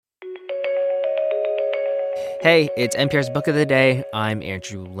Hey, it's NPR's Book of the Day. I'm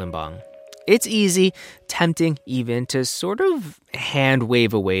Andrew Limbong. It's easy, tempting even, to sort of hand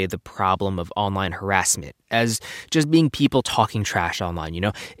wave away the problem of online harassment as just being people talking trash online,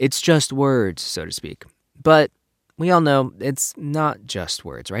 It's just words, so to speak. But we all know it's not just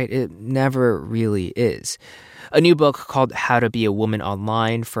words, right? It never really is. A new book called How to Be a Woman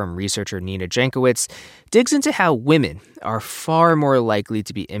Online from researcher Nina Jankowicz digs into how women are far more likely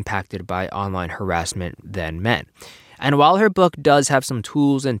to be impacted by online harassment than men. And while her book does have some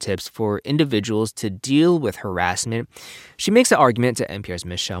tools and tips for individuals to deal with harassment, she makes the argument to NPR's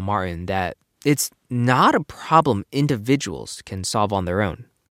Michelle Martin that it's not a problem individuals can solve on their own.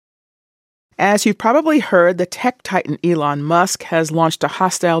 As you've probably heard, the tech titan Elon Musk has launched a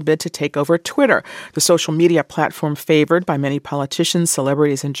hostile bid to take over Twitter, the social media platform favored by many politicians,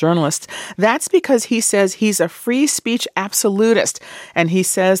 celebrities, and journalists. That's because he says he's a free speech absolutist, and he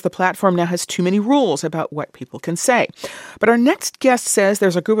says the platform now has too many rules about what people can say. But our next guest says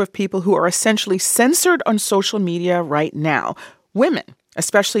there's a group of people who are essentially censored on social media right now, women.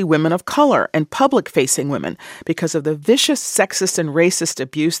 Especially women of color and public-facing women, because of the vicious sexist and racist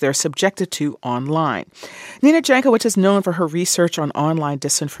abuse they're subjected to online. Nina Jankowicz is known for her research on online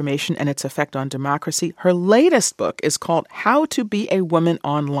disinformation and its effect on democracy. Her latest book is called How to Be a Woman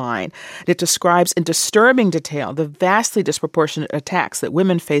Online. It describes in disturbing detail the vastly disproportionate attacks that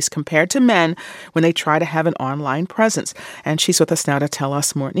women face compared to men when they try to have an online presence. And she's with us now to tell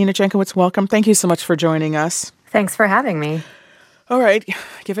us more. Nina Jankowicz, welcome. Thank you so much for joining us. Thanks for having me. All right,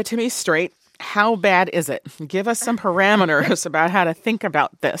 give it to me straight. How bad is it? Give us some parameters about how to think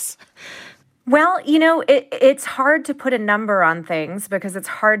about this. Well, it's hard to put a number on things because it's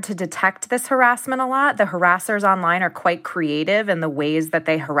hard to detect this harassment a lot. The harassers online are quite creative in the ways that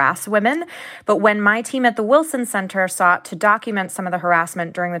they harass women. But when my team at the Wilson Center sought to document some of the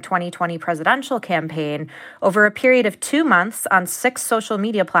harassment during the 2020 presidential campaign, over a period of 2 months on 6 social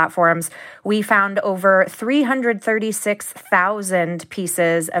media platforms, we found over 336,000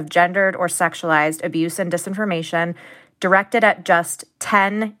 pieces of gendered or sexualized abuse and disinformation directed at just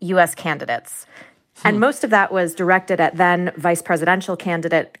 10 U.S. candidates. And most of that was directed at then vice presidential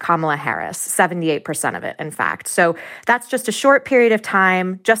candidate Kamala Harris, 78% of it, in fact. So that's just a short period of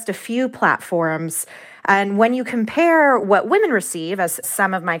time, just a few platforms. And when you compare what women receive, as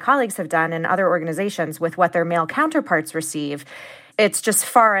some of my colleagues have done in other organizations, with what their male counterparts receive, it's just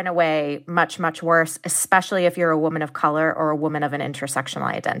far and away much, much worse, especially if you're a woman of color or a woman of an intersectional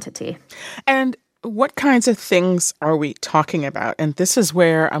identity. And what kinds of things are we talking about? And this is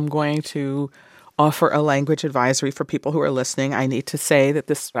where I'm going to offer a language advisory for people who are listening. I need to say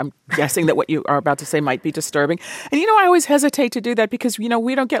that I'm guessing that what you are about to say might be disturbing. And, I always hesitate to do that because, we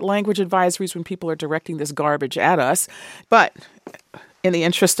don't get language advisories when people are directing this garbage at us. But in the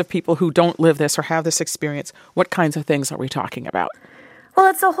interest of people who don't live this or have this experience, what kinds of things are we talking about? Well,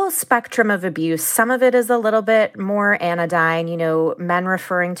 it's a whole spectrum of abuse. Some of it is a little bit more anodyne, men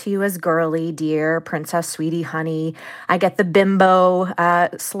referring to you as girly, dear, princess, sweetie, honey. I get the bimbo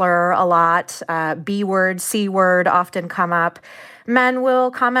slur a lot. B word, C word often come up. Men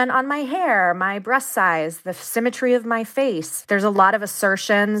will comment on my hair, my breast size, the symmetry of my face. There's a lot of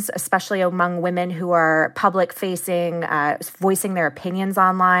assertions, especially among women who are public-facing, voicing their opinions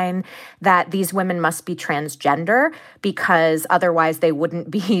online, that these women must be transgender because otherwise they wouldn't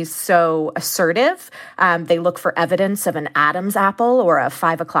be so assertive. They look for evidence of an Adam's apple or a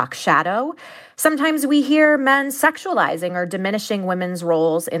 5 o'clock shadow. Sometimes we hear men sexualizing or diminishing women's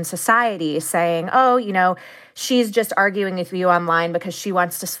roles in society, saying, she's just arguing with you online because she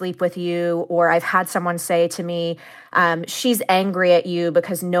wants to sleep with you. Or I've had someone say to me, she's angry at you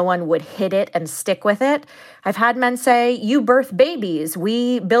because no one would hit it and stick with it. I've had men say, you birth babies,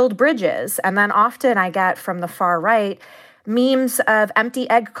 we build bridges. And then often I get from the far right memes of empty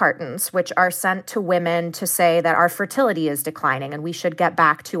egg cartons, which are sent to women to say that our fertility is declining and we should get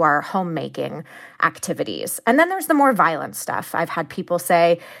back to our homemaking activities. And then there's the more violent stuff. I've had people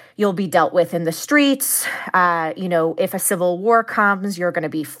say, you'll be dealt with in the streets. If a civil war comes, you're going to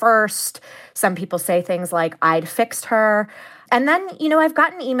be first. Some people say things like, I'd fixed her. And then, I've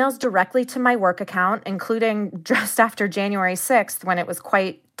gotten emails directly to my work account, including just after January 6th, when it was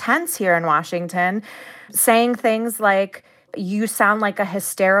quite tense here in Washington, saying things like, you sound like a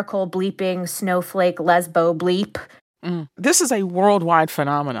hysterical bleeping snowflake lesbo bleep. This is a worldwide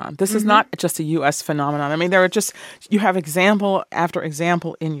phenomenon. This is not just a U.S. phenomenon. I mean, you have example after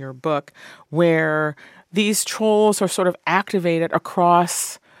example in your book where these trolls are sort of activated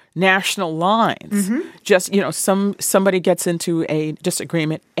across national lines. Just, somebody gets into a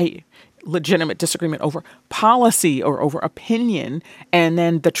disagreement, legitimate disagreement over policy or over opinion, and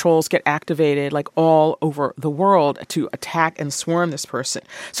then the trolls get activated like all over the world to attack and swarm this person.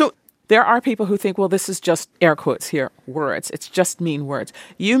 So there are people who think, well, this is just, air quotes here, words. It's just mean words.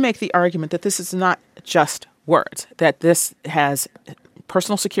 You make the argument that this is not just words, that this has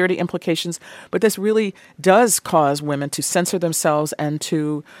personal security implications, but this really does cause women to censor themselves and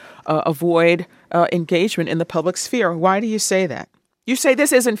to avoid engagement in the public sphere. Why do you say that? You say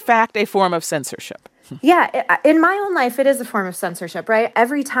this is, in fact, a form of censorship. Yeah, in my own life, it is a form of censorship, right?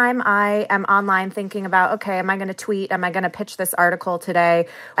 Every time I am online thinking about, okay, am I going to tweet? Am I going to pitch this article today?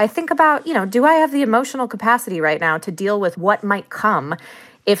 I think about, do I have the emotional capacity right now to deal with what might come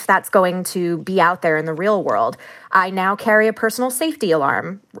if that's going to be out there in the real world? I now carry a personal safety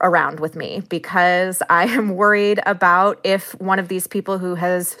alarm around with me because I am worried about if one of these people who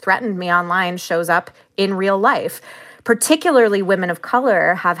has threatened me online shows up in real life. Particularly women of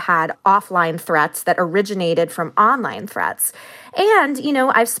color have had offline threats that originated from online threats. And,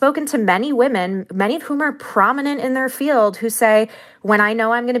 I've spoken to many women, many of whom are prominent in their field, who say, when I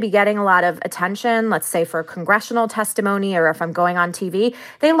know I'm going to be getting a lot of attention, let's say for congressional testimony or if I'm going on TV,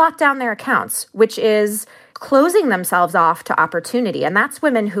 they lock down their accounts, which is closing themselves off to opportunity. And that's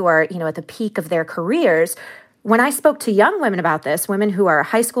women who are, at the peak of their careers. When I spoke to young women about this, women who are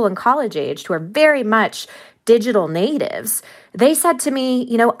high school and college aged, who are very much digital natives, they said to me,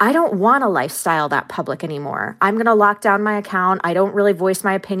 I don't want a lifestyle that public anymore. I'm going to lock down my account. I don't really voice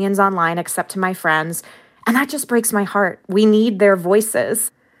my opinions online except to my friends. And that just breaks my heart. We need their voices.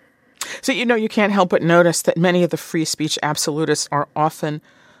 So, you can't help but notice that many of the free speech absolutists are often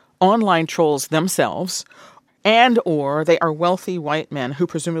online trolls themselves, and or they are wealthy white men who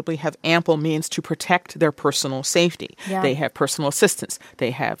presumably have ample means to protect their personal safety. Yeah. They have personal assistants. They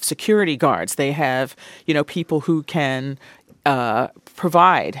have security guards. They have, people who can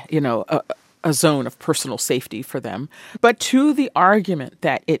provide, a zone of personal safety for them. But to the argument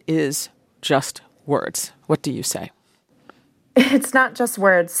that it is just words, what do you say? It's not just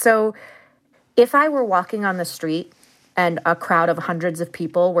words. So if I were walking on the street and a crowd of hundreds of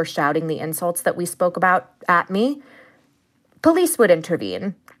people were shouting the insults that we spoke about at me, police would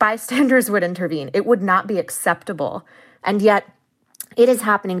intervene. Bystanders would intervene. It would not be acceptable. And yet it is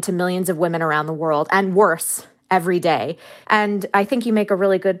happening to millions of women around the world, and worse, every day. And I think you make a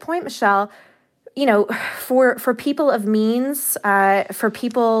really good point, Michelle. For people of means, for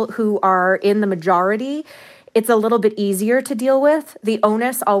people who are in the majority, it's a little bit easier to deal with. The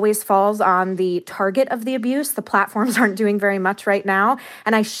onus always falls on the target of the abuse. The platforms aren't doing very much right now.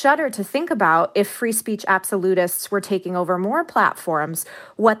 And I shudder to think about if free speech absolutists were taking over more platforms,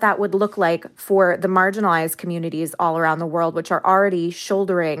 what that would look like for the marginalized communities all around the world, which are already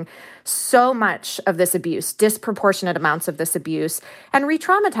shouldering so much of this abuse, disproportionate amounts of this abuse, and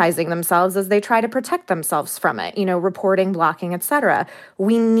re-traumatizing themselves as they try to protect themselves from it, reporting, blocking, etc.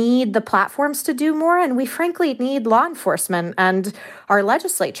 We need the platforms to do more, and we frankly need law enforcement and our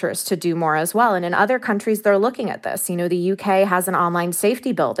legislatures to do more as well. And in other countries, they're looking at this. The UK has an online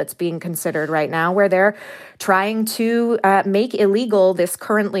safety bill that's being considered right now where they're trying to make illegal this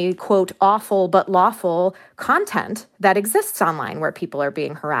currently, quote, awful but lawful content that exists online where people are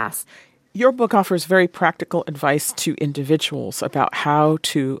being harassed. Your book offers very practical advice to individuals about how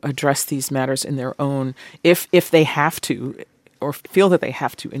to address these matters in their own, if they have to, or feel that they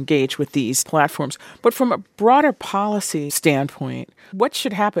have to engage with these platforms. But from a broader policy standpoint, what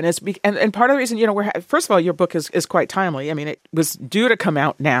should happen is, and part of the reason, first of all, your book is quite timely. I mean, it was due to come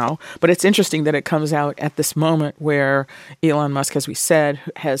out now, but it's interesting that it comes out at this moment where Elon Musk, as we said,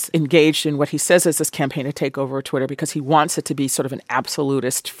 has engaged in what he says is this campaign to take over Twitter because he wants it to be sort of an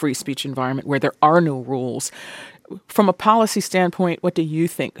absolutist free speech environment where there are no rules. From a policy standpoint, what do you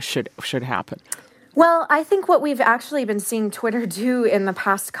think should happen? Well, I think what we've actually been seeing Twitter do in the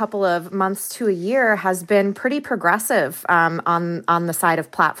past couple of months to a year has been pretty progressive on the side of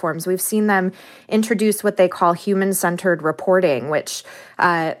platforms. We've seen them introduce what they call human-centered reporting, which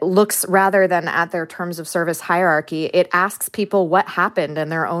looks, rather than at their terms of service hierarchy, it asks people what happened in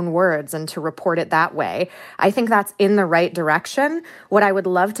their own words and to report it that way. I think that's in the right direction. What I would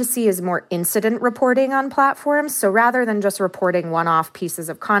love to see is more incident reporting on platforms. So rather than just reporting one-off pieces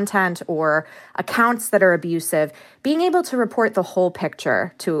of content or accounts that are abusive, being able to report the whole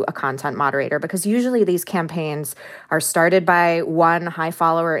picture to a content moderator, because usually these campaigns are started by one high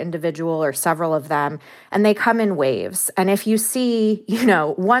follower individual or several of them, and they come in waves. And if you see,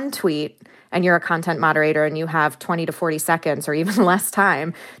 one tweet and you're a content moderator and you have 20 to 40 seconds or even less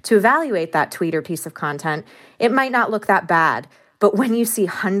time to evaluate that tweet or piece of content, it might not look that bad. But when you see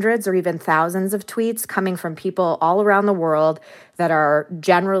hundreds or even thousands of tweets coming from people all around the world that are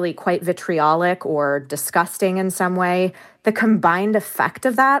generally quite vitriolic or disgusting in some way, the combined effect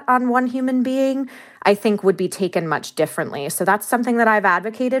of that on one human being, I think, would be taken much differently. So that's something that I've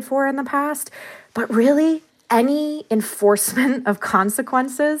advocated for in the past. But really, any enforcement of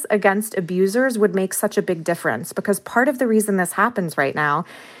consequences against abusers would make such a big difference, because part of the reason this happens right now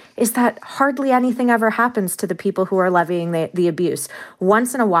is that hardly anything ever happens to the people who are levying the abuse.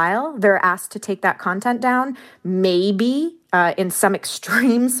 Once in a while, they're asked to take that content down. Maybe in some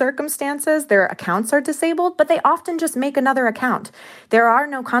extreme circumstances, their accounts are disabled, but they often just make another account. There are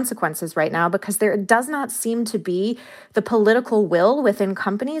no consequences right now because there does not seem to be the political will within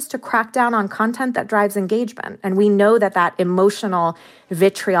companies to crack down on content that drives engagement. And we know that that emotional,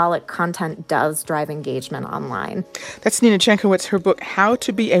 vitriolic content does drive engagement online. That's Nina Jankowicz. Her book, How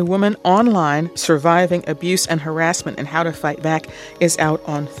to Be a Woman Online, Surviving Abuse and Harassment and How to Fight Back, is out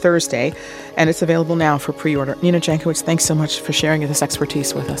on Thursday, and it's available now for pre-order. Nina Jankowicz, thanks so much for sharing this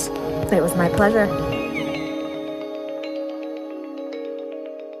expertise with us. It was my pleasure.